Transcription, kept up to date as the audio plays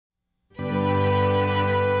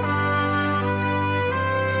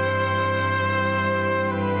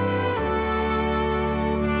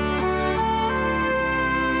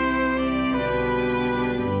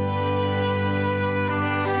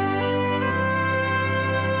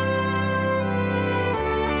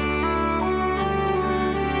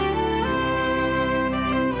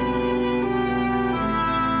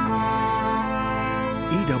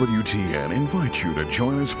EWTN invites you to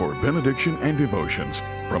join us for benediction and devotions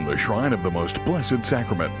from the Shrine of the Most Blessed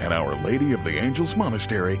Sacrament at Our Lady of the Angels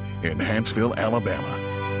Monastery in Huntsville,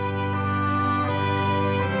 Alabama.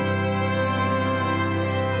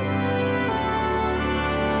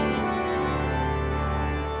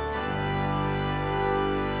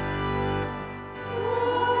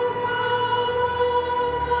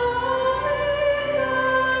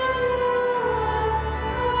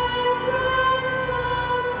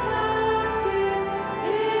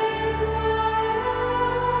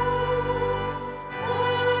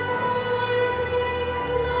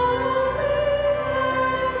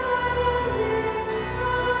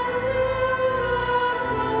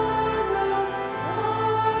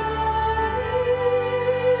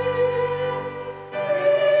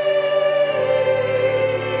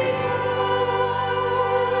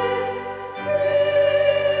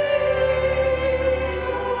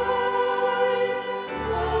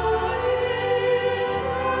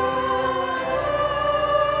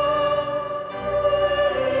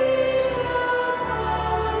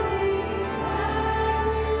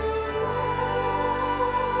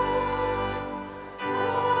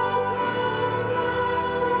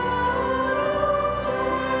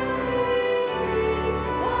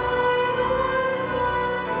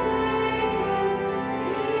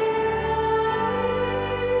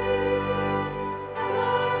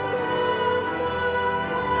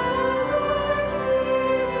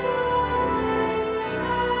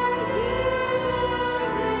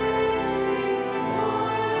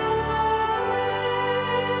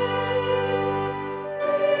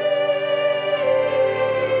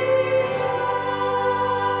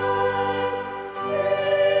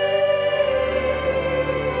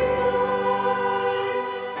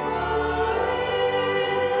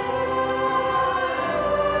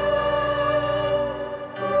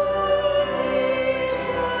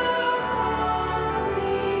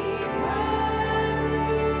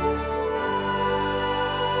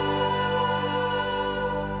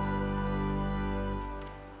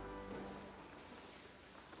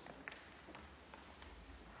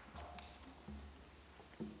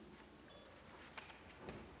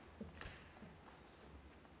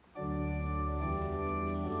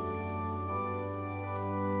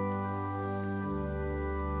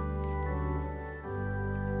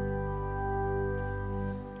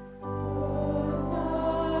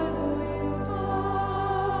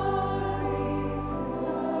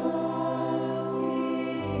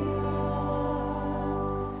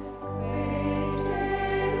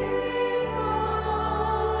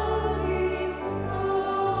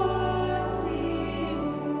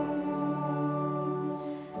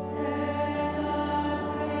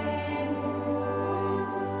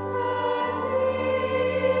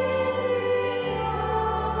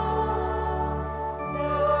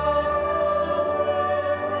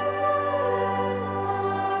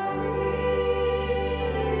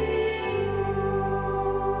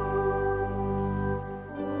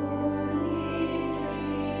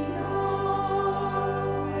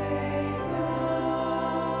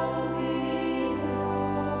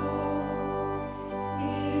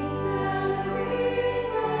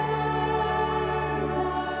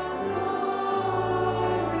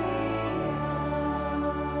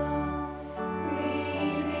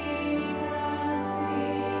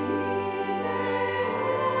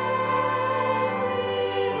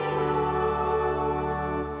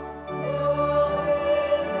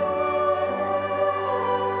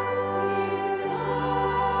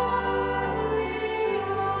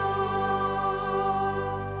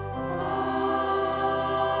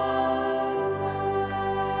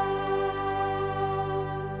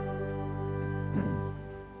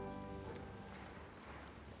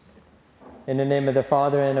 In the name of the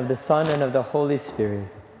Father, and of the Son, and of the Holy Spirit.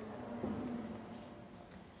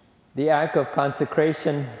 The act of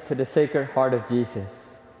consecration to the Sacred Heart of Jesus.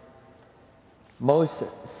 Most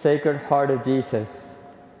Sacred Heart of Jesus,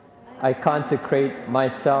 I consecrate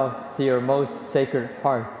myself to your most Sacred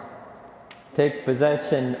Heart. Take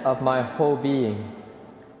possession of my whole being.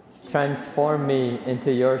 Transform me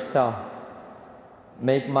into yourself.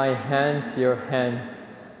 Make my hands your hands,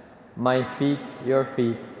 my feet your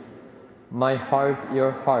feet, my heart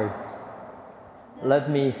your heart. Let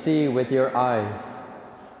me see with your eyes,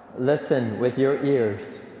 listen with your ears,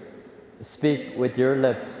 speak with your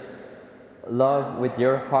lips, love with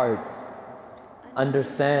your heart,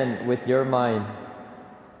 understand with your mind,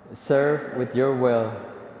 serve with your will,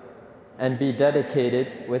 and be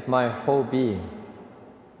dedicated with my whole being.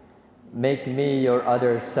 Make me your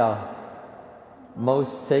other self.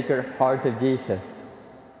 Most Sacred Heart of Jesus,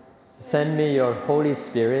 send me your Holy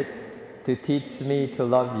Spirit to teach me to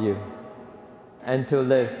love you and to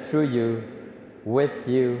live through you, with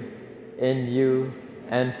you, in you,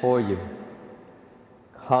 and for you.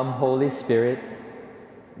 Come, Holy Spirit,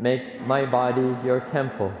 make my body your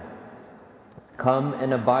temple. Come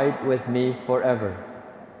and abide with me forever.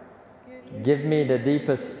 Give me the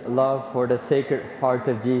deepest love for the Sacred Heart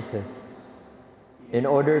of Jesus, in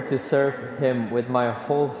order to serve him with my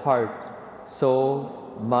whole heart,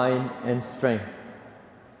 soul, mind, and strength.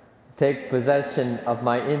 Take possession of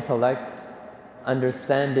my intellect,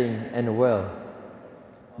 understanding, and will,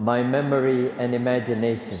 my memory and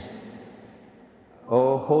imagination.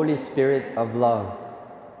 O Holy Spirit of love,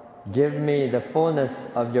 give me the fullness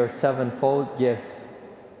of your sevenfold gifts,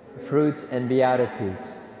 fruits, and beatitudes.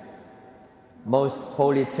 Most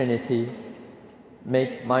Holy Trinity,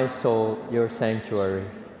 make my soul your sanctuary.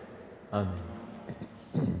 Amen.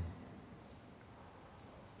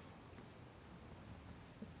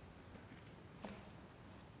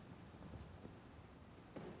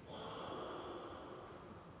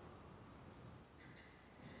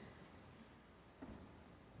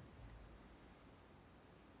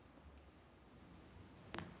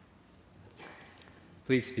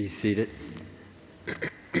 Please be seated.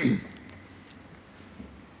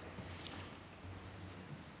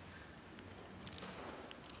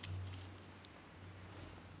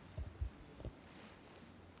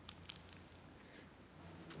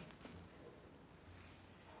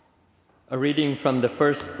 A reading from the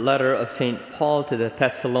first letter of St. Paul to the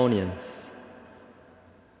Thessalonians.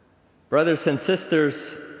 Brothers and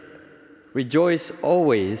sisters, rejoice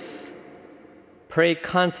always, pray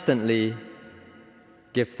constantly,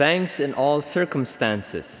 give thanks in all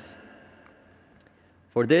circumstances.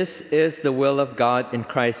 For this is the will of God in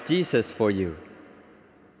Christ Jesus for you.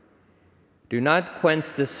 Do not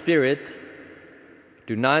quench the Spirit,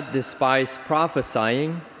 do not despise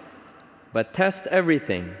prophesying, but test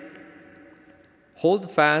everything.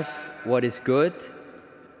 Hold fast what is good,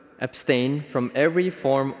 abstain from every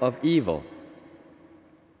form of evil.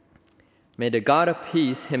 May the God of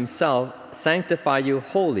peace himself sanctify you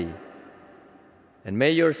wholly, and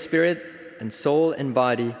may your spirit and soul and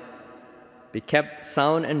body be kept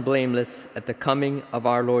sound and blameless at the coming of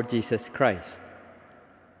our Lord Jesus Christ.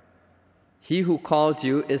 He who calls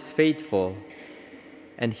you is faithful,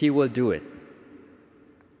 and he will do it.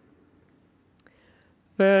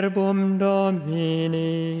 Verbum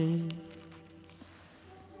Domini.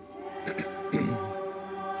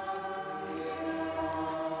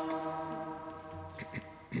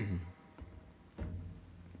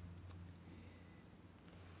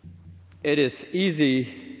 It is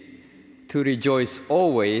easy to rejoice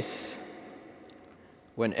always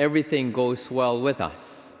when everything goes well with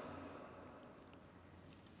us,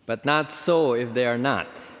 but not so if they are not.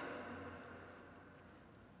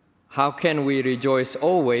 How can we rejoice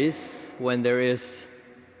always when there is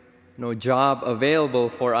no job available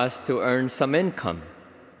for us to earn some income?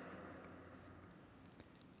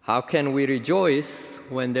 How can we rejoice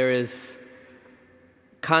when there is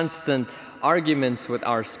constant arguments with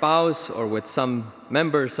our spouse or with some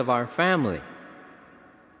members of our family?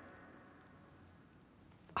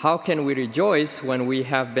 How can we rejoice when we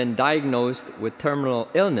have been diagnosed with terminal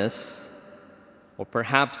illness, or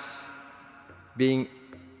perhaps being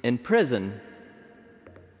in prison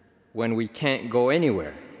when we can't go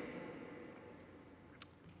anywhere?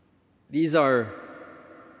 These are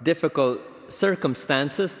difficult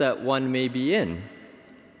circumstances that one may be in.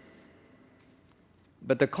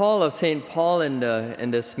 But the call of St. Paul in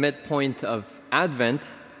this midpoint of Advent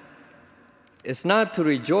is not to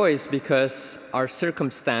rejoice because our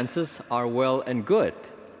circumstances are well and good,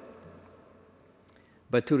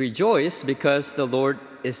 but to rejoice because the Lord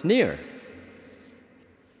is near.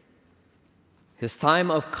 His time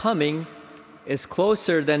of coming is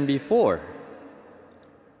closer than before.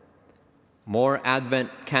 More Advent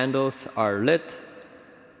candles are lit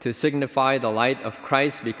to signify the light of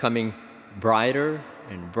Christ becoming brighter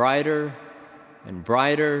and brighter and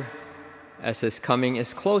brighter as his coming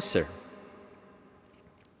is closer.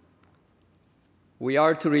 We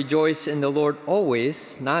are to rejoice in the Lord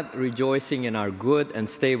always, not rejoicing in our good and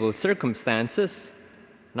stable circumstances,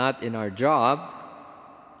 not in our job,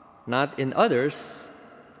 not in others,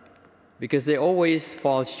 because they always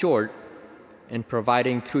fall short in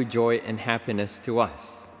providing true joy and happiness to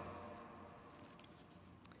us.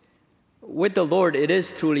 With the Lord, it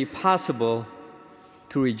is truly possible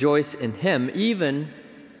to rejoice in Him, even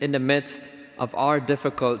in the midst of our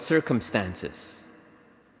difficult circumstances.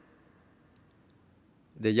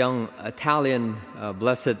 The young Italian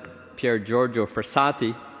Blessed Pier Giorgio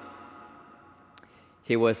Frassati,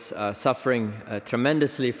 he was suffering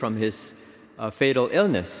tremendously from his fatal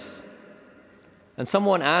illness. And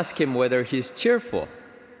someone asked him whether he's cheerful.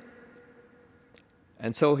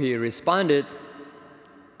 And so he responded,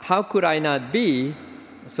 "How could I not be,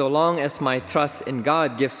 so long as my trust in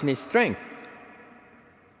God gives me strength?"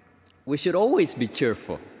 We should always be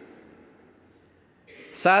cheerful.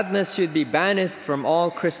 Sadness should be banished from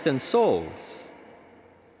all Christian souls.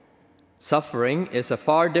 Suffering is a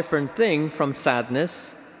far different thing from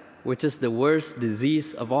sadness, which is the worst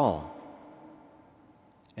disease of all.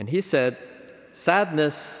 And he said,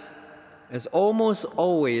 sadness is almost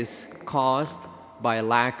always caused by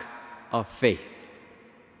lack of faith.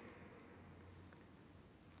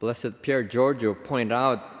 Blessed Pier Giorgio pointed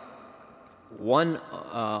out one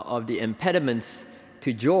of the impediments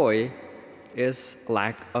to joy is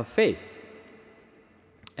lack of faith.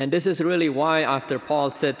 And this is really why, after Paul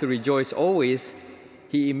said to rejoice always,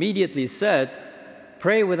 he immediately said,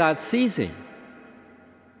 pray without ceasing.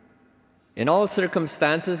 In all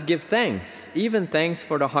circumstances, give thanks, even thanks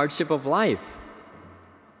for the hardship of life.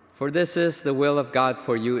 For this is the will of God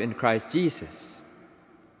for you in Christ Jesus.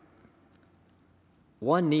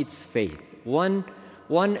 One needs faith. One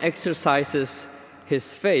exercises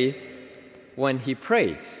his faith when he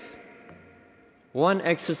prays. One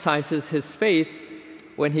exercises his faith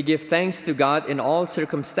when he gives thanks to God in all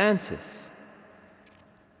circumstances.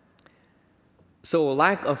 So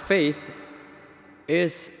lack of faith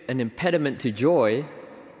is an impediment to joy,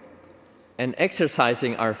 and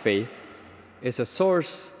exercising our faith is a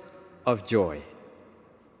source of joy.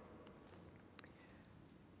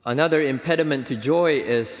 Another impediment to joy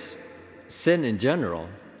is sin in general,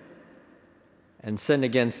 and sin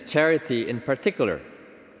against charity in particular.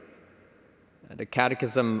 The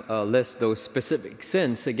Catechism lists those specific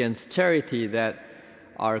sins against charity that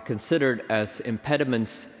are considered as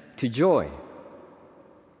impediments to joy.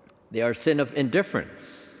 They are sin of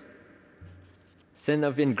indifference, sin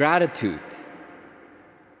of ingratitude,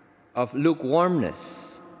 of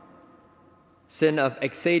lukewarmness, sin of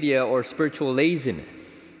exadia or spiritual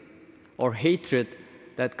laziness, or hatred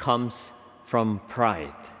that comes from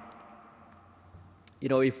pride. You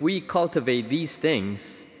know, if we cultivate these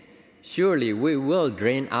things, surely we will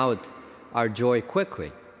drain out our joy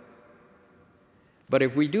quickly. But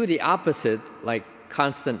if we do the opposite, like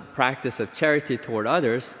constant practice of charity toward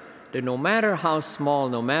others, then no matter how small,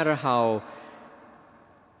 no matter how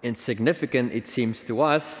insignificant it seems to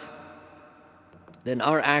us, then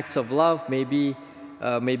our acts of love may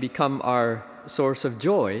become our source of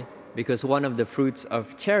joy, because one of the fruits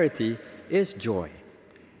of charity is joy.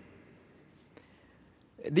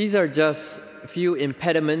 These are just a few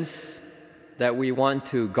impediments that we want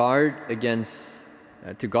to guard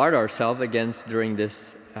ourselves against during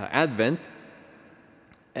this Advent,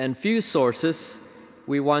 and few sources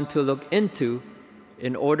we want to look into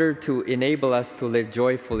in order to enable us to live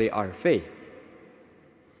joyfully our faith.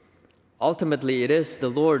 Ultimately, it is the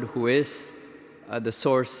Lord who is the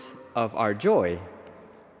source of our joy,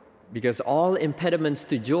 because all impediments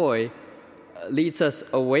to joy leads us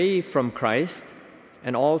away from Christ,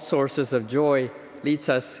 and all sources of joy leads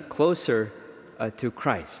us closer to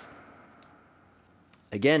Christ.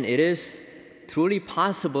 Again, it is truly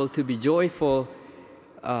possible to be joyful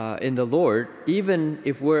in the Lord, even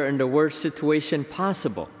if we're in the worst situation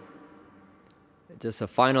possible. Just a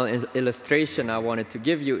final illustration I wanted to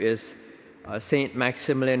give you is Saint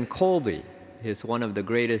Maximilian Kolbe. He's one of the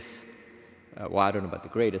greatest, I don't know about the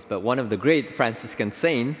greatest, but one of the great Franciscan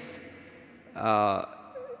saints.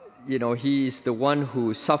 He's the one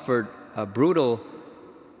who suffered a brutal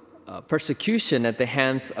persecution at the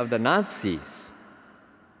hands of the Nazis.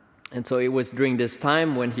 And so it was during this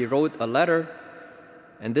time when he wrote a letter,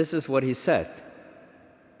 and this is what he said: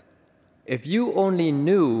 "If you only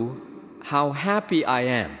knew how happy I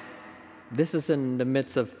am." This is in the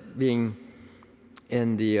midst of being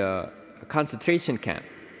in the concentration camp.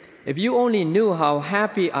 "If you only knew how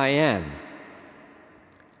happy I am.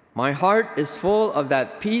 My heart is full of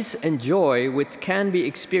that peace and joy which can be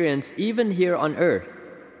experienced even here on earth.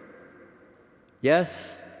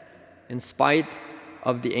 Yes, in spite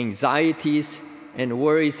of the anxieties and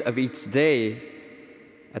worries of each day,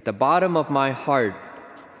 at the bottom of my heart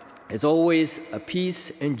is always a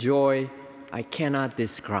peace and joy I cannot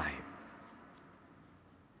describe."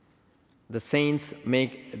 The saints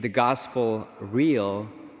make the gospel real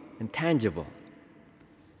and tangible.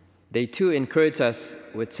 They too encourage us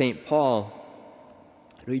with St. Paul,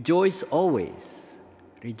 rejoice always.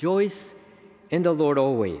 Rejoice in the Lord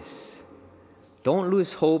always. Don't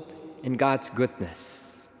lose hope in God's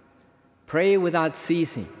goodness. Pray without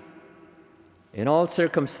ceasing. In all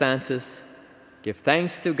circumstances, Give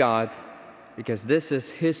thanks to God, because this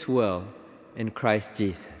is His will in Christ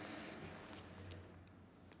Jesus.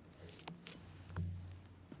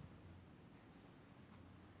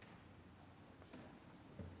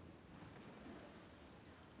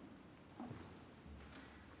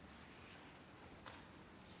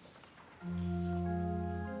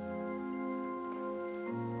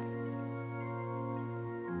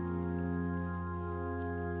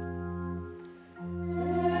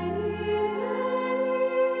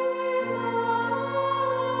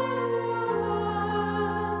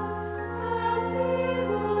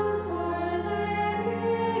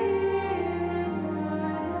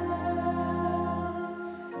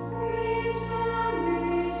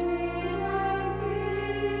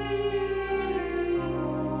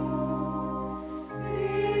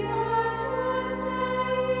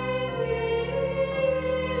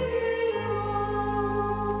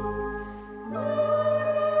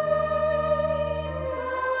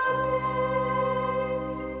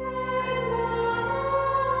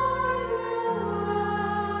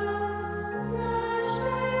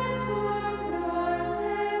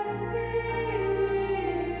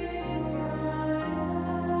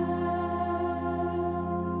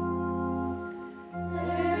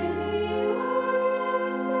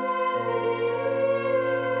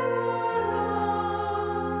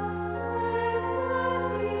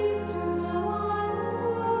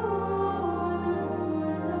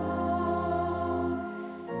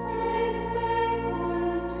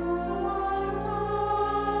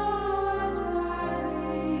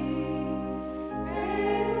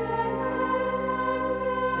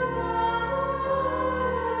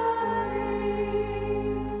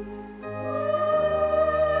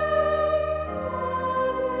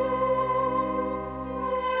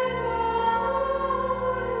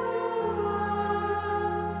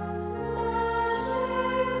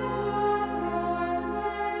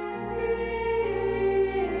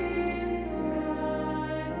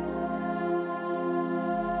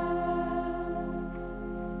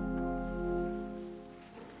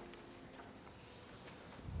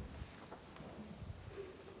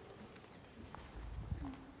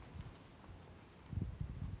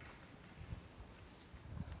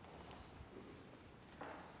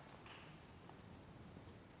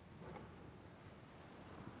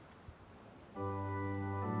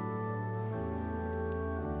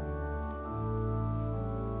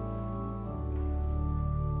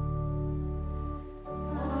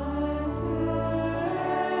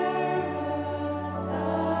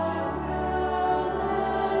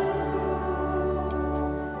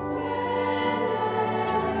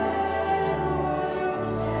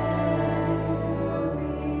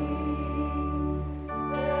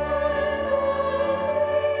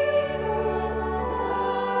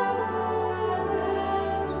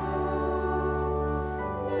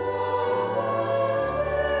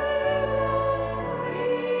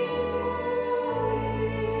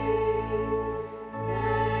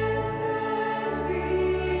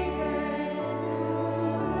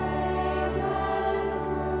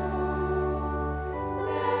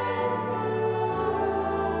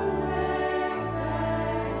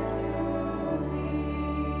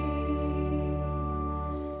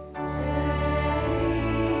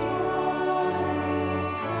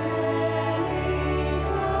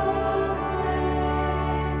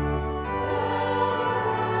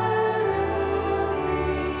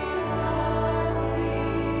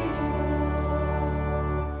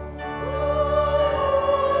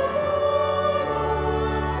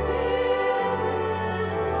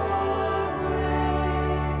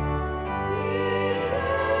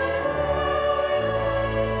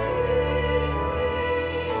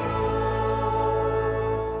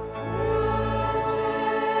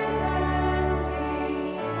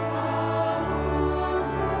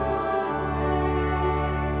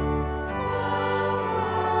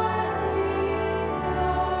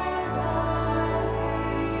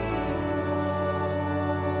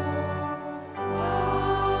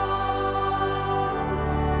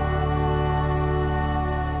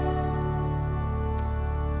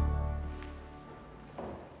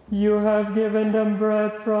 You have given them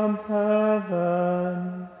bread from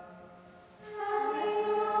heaven.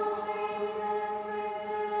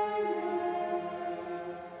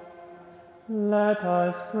 Let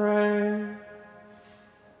us pray.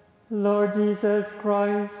 Lord Jesus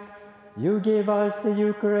Christ, you gave us the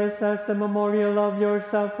Eucharist as the memorial of your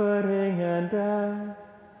suffering and death.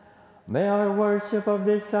 May our worship of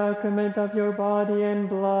this sacrament of your body and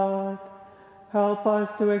blood help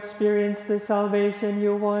us to experience the salvation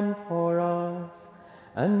you won for us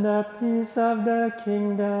and the peace of the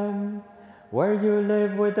kingdom, where you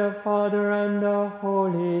live with the Father and the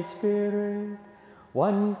Holy Spirit,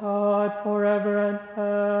 one God, forever and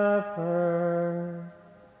ever.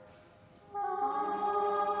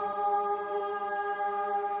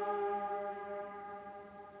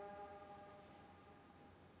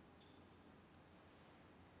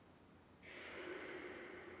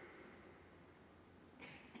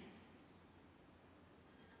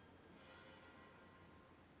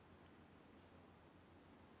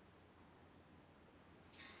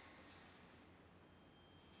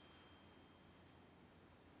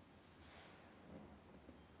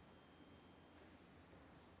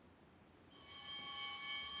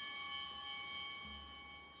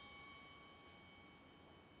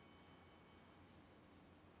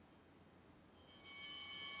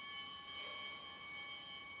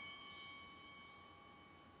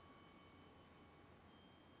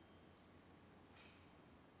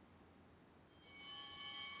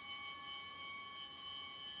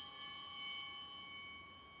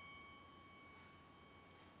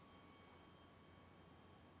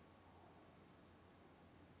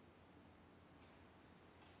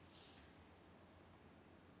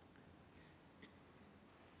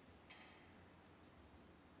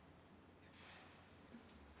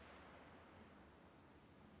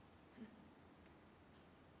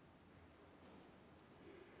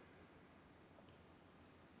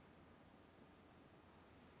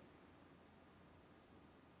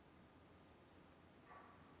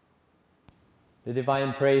 The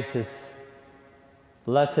divine praises.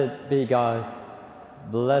 Blessed be God,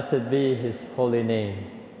 blessed be his holy name.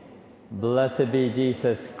 Blessed be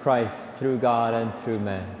Jesus Christ, through God and through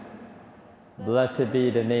man. Blessed be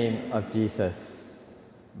the name of Jesus.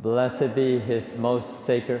 Blessed be his most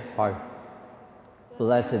sacred heart.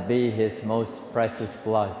 Blessed be his most precious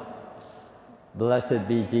blood. Blessed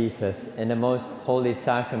be Jesus in the most holy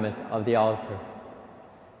sacrament of the altar.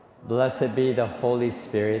 Blessed be the Holy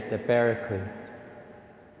Spirit, the Paraclete.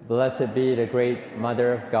 Blessed be the great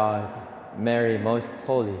Mother of God, Mary most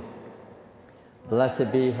holy.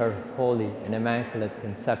 Blessed be her holy and immaculate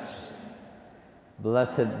conception.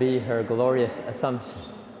 Blessed be her glorious Assumption.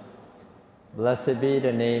 Blessed be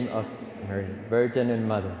the name of Mary, Virgin and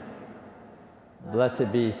Mother.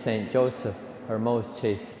 Blessed be Saint Joseph, her most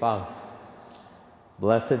chaste spouse.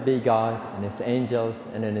 Blessed be God and his angels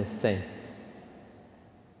and in his saints.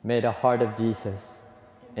 May the heart of Jesus,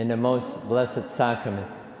 in the most blessed sacrament,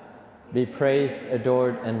 be praised,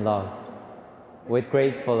 adored, and loved with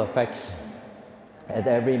grateful affection at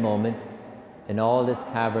every moment in all the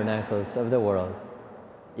tabernacles of the world,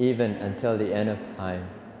 even until the end of time.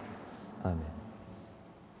 Amen.